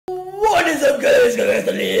guys,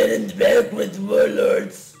 and back with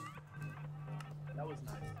Warlords. That was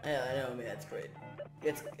nice. Yeah, I know, I mean, that's great.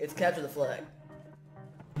 It's capture the flag.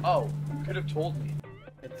 Oh, you could have told me.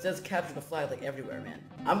 It says capture the flag like everywhere, man.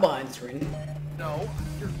 I'm behind the screen. No,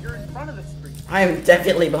 you're in front of the screen. I am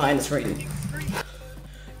definitely behind the screen.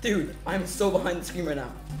 Dude, I'm so behind the screen right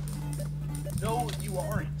now. No, you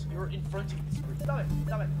aren't. You're in front of the screen. Stop it,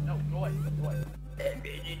 stop it. No, go away, go away.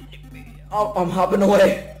 Oh, I'm hopping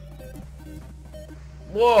away.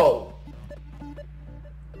 Whoa.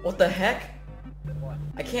 What the heck? What?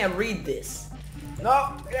 I can't read this.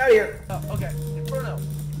 No, get out of here. Oh, okay, Inferno.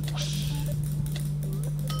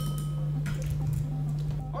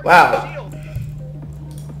 Wow. Shield.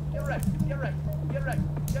 Get wrecked, get wrecked, get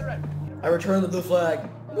wrecked, get wrecked. I returned the blue flag.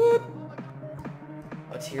 Whoop.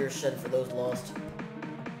 A tear shed for those lost.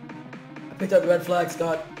 I picked up the red flag,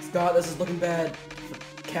 Scott. Scott, this is looking bad.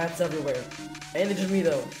 Cats everywhere. Ain't it just me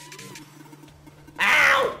though?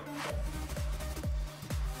 Ow!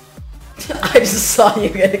 I just saw you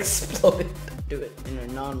get exploded. Do it in a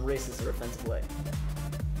non-racist or offensive way.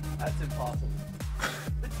 That's impossible.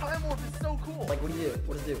 The time warp is so cool. Like, what do you do?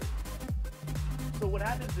 What does it do? So what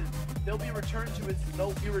happens is they'll be returned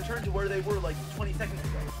to where they were like 20 seconds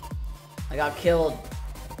ago. I got killed.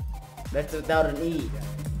 That's without an E. Yeah.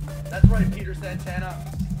 That's right, Peter Santana.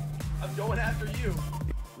 I'm going after you.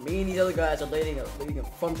 Me and these other guys are leading a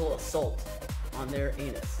frontal assault on their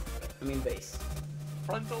anus. I mean base.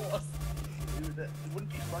 Frontal assault. Dude, it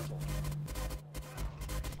wouldn't be frontal.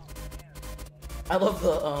 I love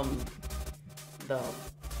the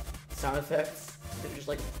sound effects. They're just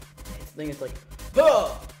like, this thing is like,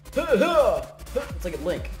 ha, ha, ha, ha. It's like a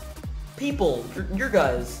Link. People, your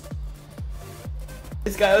guys.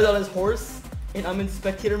 This guy was on his horse, and I'm in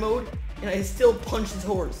spectator mode, and I still punch his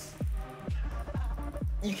horse.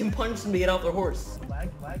 You can punch them to get off their horse.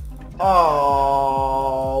 Lag.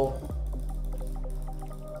 Oh.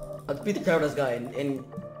 Let's beat the crowd guy in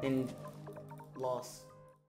loss.